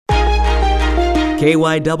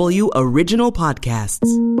KYW Original Podcasts.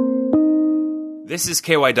 This is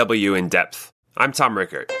KYW In Depth. I'm Tom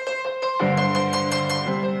Rickert.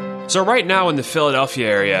 So right now in the Philadelphia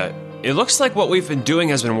area, it looks like what we've been doing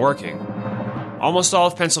has been working. Almost all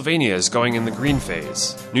of Pennsylvania is going in the green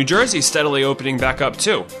phase. New Jersey's steadily opening back up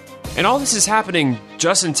too. And all this is happening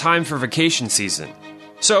just in time for vacation season.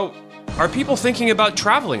 So, are people thinking about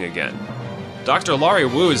traveling again? Dr. Laurie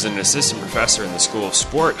Wu is an assistant professor in the School of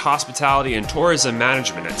Sport, Hospitality, and Tourism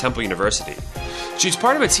Management at Temple University. She's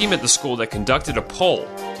part of a team at the school that conducted a poll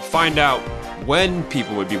to find out when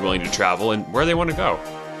people would be willing to travel and where they want to go.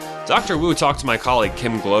 Dr. Wu talked to my colleague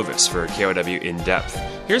Kim Glovis for KYW In Depth.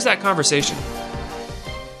 Here's that conversation.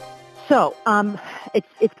 So,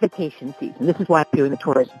 it's vacation season. This is why I'm doing the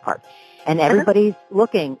tourism part. And everybody's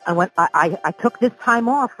looking. I took this time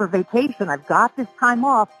off for vacation. I've got this time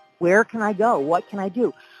off. Where can I go? What can I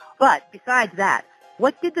do? But besides that,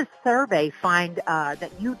 what did the survey find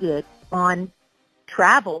that you did on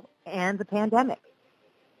travel and the pandemic?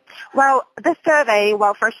 Well, the survey,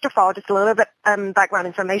 first of all, just a little bit background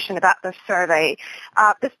information about the survey.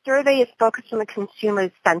 The survey is focused on the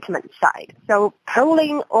consumer sentiment side. So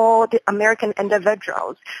polling all the American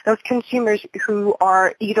individuals, those consumers who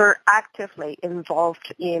are either actively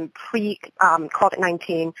involved in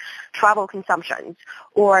pre-COVID-19 travel consumptions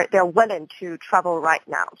or they're willing to travel right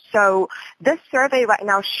now. So this survey right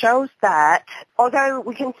now shows that although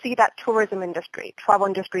we can see that tourism industry, travel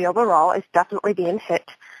industry overall is definitely being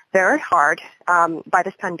hit very hard by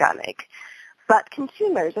this pandemic. But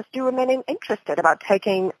consumers are still remaining interested about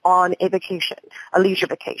taking on a vacation, a leisure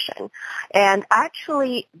vacation. And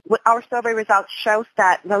actually, our survey results shows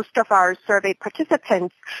that most of our survey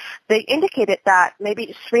participants, they indicated that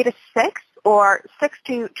maybe 3 to 6 or 6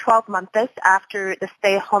 to 12 months after the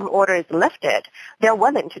stay-at-home order is lifted, they're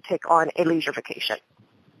willing to take on a leisure vacation.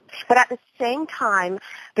 But at the same time,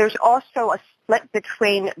 there's also a split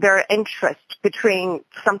between their interest between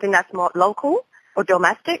something that's more local or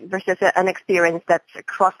domestic versus an experience that's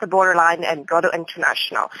across the borderline and go to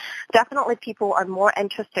international. Definitely people are more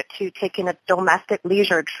interested to taking a domestic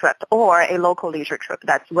leisure trip or a local leisure trip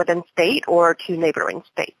that's within state or to neighboring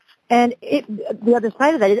states. And the other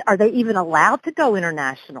side of that is, are they even allowed to go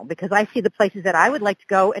international? Because I see the places that I would like to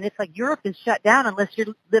go, and it's like Europe is shut down unless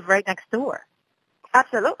you live right next door.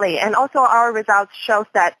 Absolutely. And also our results shows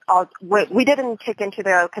that we didn't take into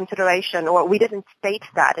the consideration or we didn't state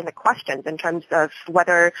that in the questions in terms of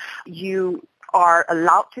whether you are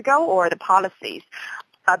allowed to go or the policies.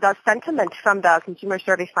 The sentiment from the consumer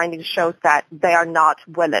survey findings shows that they are not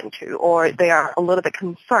willing to or they are a little bit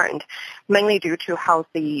concerned, mainly due to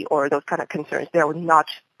healthy or those kind of concerns. They are not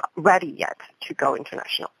ready yet to go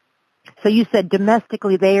international. So you said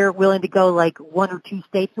domestically they are willing to go like 1 or 2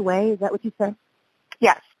 states away? Is that what you said?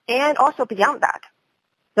 Yes, and also beyond that.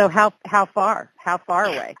 So how far? How far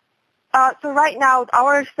away? So right now,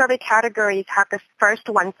 our survey categories have the first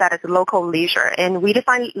one that is local leisure, and we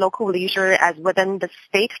define local leisure as within the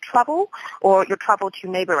state travel or your travel to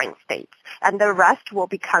neighboring states, and the rest will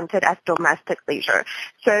be counted as domestic leisure.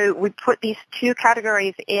 So we put these 2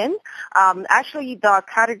 categories in. Actually, the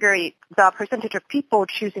percentage of people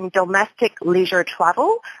choosing domestic leisure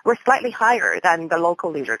travel were slightly higher than the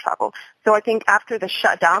local leisure travel. So I think after the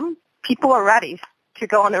shutdown, people are ready to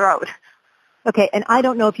go on the road. Okay, and I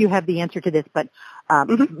don't know if you have the answer to this, but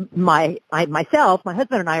myself, my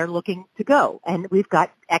husband and I are looking to go, and we've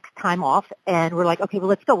got X time off, and we're like, okay, well,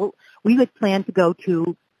 let's go. Well, we would plan to go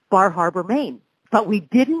to Bar Harbor, Maine, but we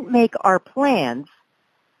didn't make our plans,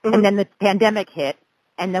 and then the pandemic hit,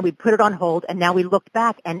 and then we put it on hold, and now we looked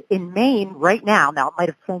back, and in Maine right now it might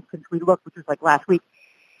have changed since we looked, which was like last week,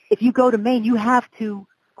 if you go to Maine, you have to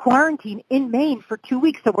quarantine in Maine for 2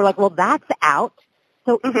 weeks, so we're like, well, that's out.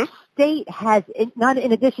 So each state has, not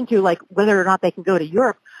in addition to like whether or not they can go to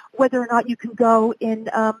Europe, whether or not you can go in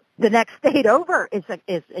the next state over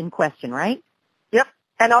is in question, right? Yep.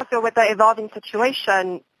 And also with the evolving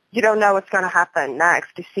situation, you don't know what's going to happen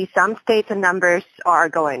next. You see some states and numbers are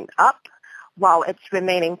going up while it's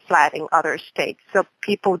remaining flat in other states. So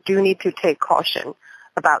people do need to take caution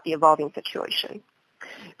about the evolving situation.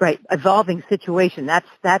 Right, evolving situation.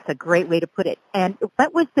 That's a great way to put it. And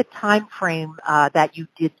what was the time frame that you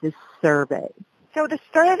did this survey? So the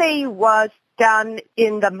survey was done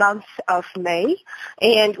in the month of May,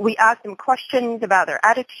 and we asked them questions about their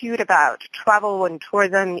attitude about travel and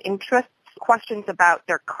tourism interests, questions about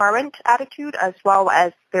their current attitude as well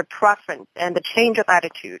as their preference and the change of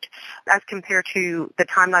attitude as compared to the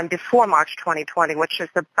timeline before March 2020, which is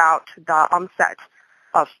about the onset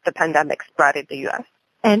of the pandemic spread in the U.S.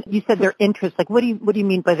 And you said their interests. Like, what do you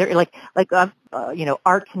mean by their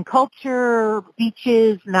arts and culture,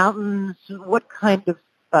 beaches, mountains? What kind of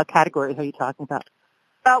categories are you talking about?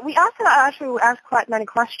 We asked quite many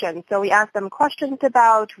questions. So we asked them questions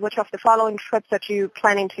about which of the following trips that you're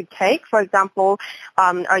planning to take. For example,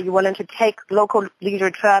 are you willing to take local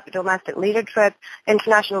leisure trip, domestic leisure trip,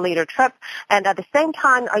 international leisure trip? And at the same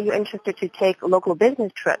time, are you interested to take local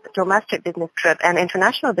business trip, domestic business trip, and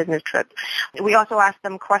international business trip? We also asked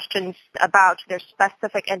them questions about their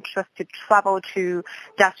specific interest to travel to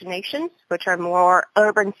destinations, which are more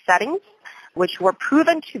urban settings, which were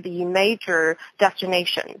proven to be major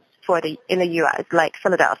destinations in the U.S., like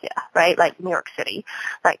Philadelphia, right, like New York City,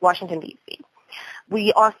 like Washington, D.C.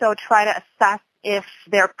 We also try to assess if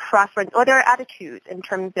their preference or their attitudes in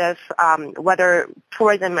terms of whether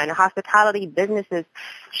tourism and hospitality businesses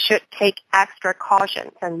should take extra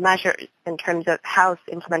cautions and measures in terms of health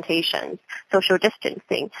implementations, social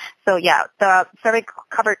distancing. So, yeah, the survey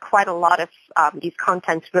covered quite a lot of these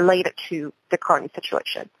contents related to the current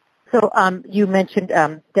situation. So you mentioned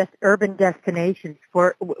urban destinations.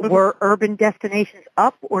 Were urban destinations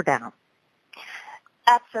up or down?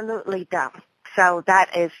 Absolutely down. So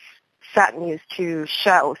that is sad news to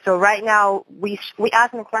show. So right now we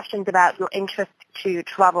asked them questions about your interest to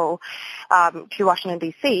travel to Washington,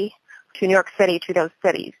 D.C., to New York City, to those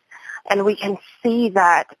cities. And we can see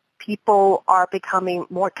that people are becoming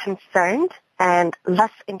more concerned and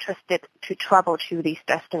less interested to travel to these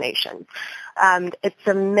destinations. And it's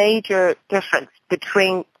a major difference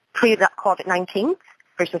between pre-COVID-19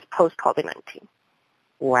 versus post-COVID-19.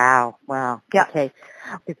 Wow. Yeah. Okay.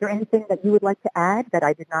 Is there anything that you would like to add that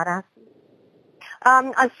I did not ask?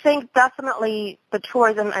 I think definitely the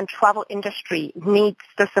tourism and travel industry needs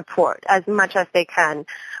the support as much as they can,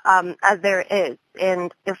 as there is.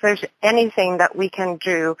 And if there's anything that we can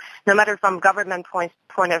do, no matter from government point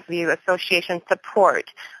of view, association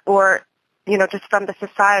support, or just from the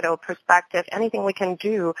societal perspective, anything we can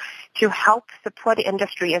do to help support the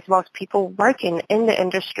industry as well as people working in the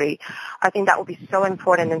industry, I think that would be so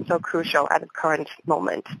important and so crucial at the current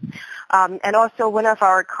moment. And also one of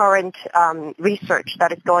our current research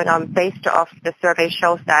that is going on based off the survey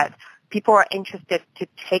shows that people are interested to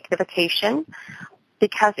take the vacation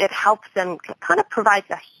because it helps them, kind of provides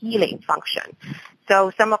a healing function.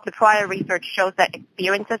 So some of the prior research shows that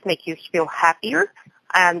experiences make you feel happier,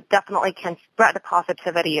 and definitely can spread the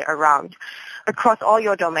positivity around across all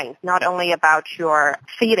your domains, not only about your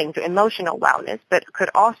feelings or emotional wellness, but could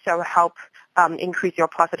also help increase your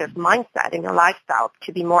positive mindset in your lifestyle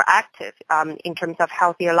to be more active in terms of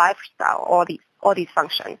healthier lifestyle, all these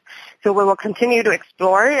functions. So we will continue to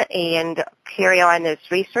explore and carry on this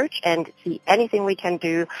research and see anything we can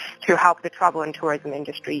do to help the travel and tourism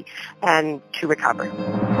industry and to recover.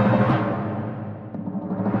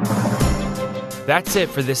 That's it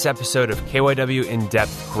for this episode of KYW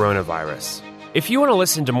In-Depth Coronavirus. If you want to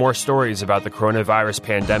listen to more stories about the coronavirus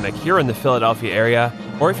pandemic here in the Philadelphia area,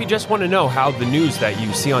 or if you just want to know how the news that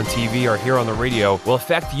you see on TV or hear on the radio will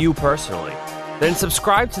affect you personally, then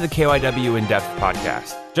subscribe to the KYW In-Depth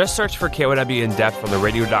podcast. Just search for KYW In-Depth on the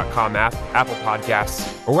radio.com app, Apple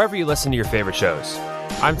Podcasts, or wherever you listen to your favorite shows.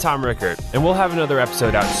 I'm Tom Rickert, and we'll have another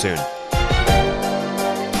episode out soon.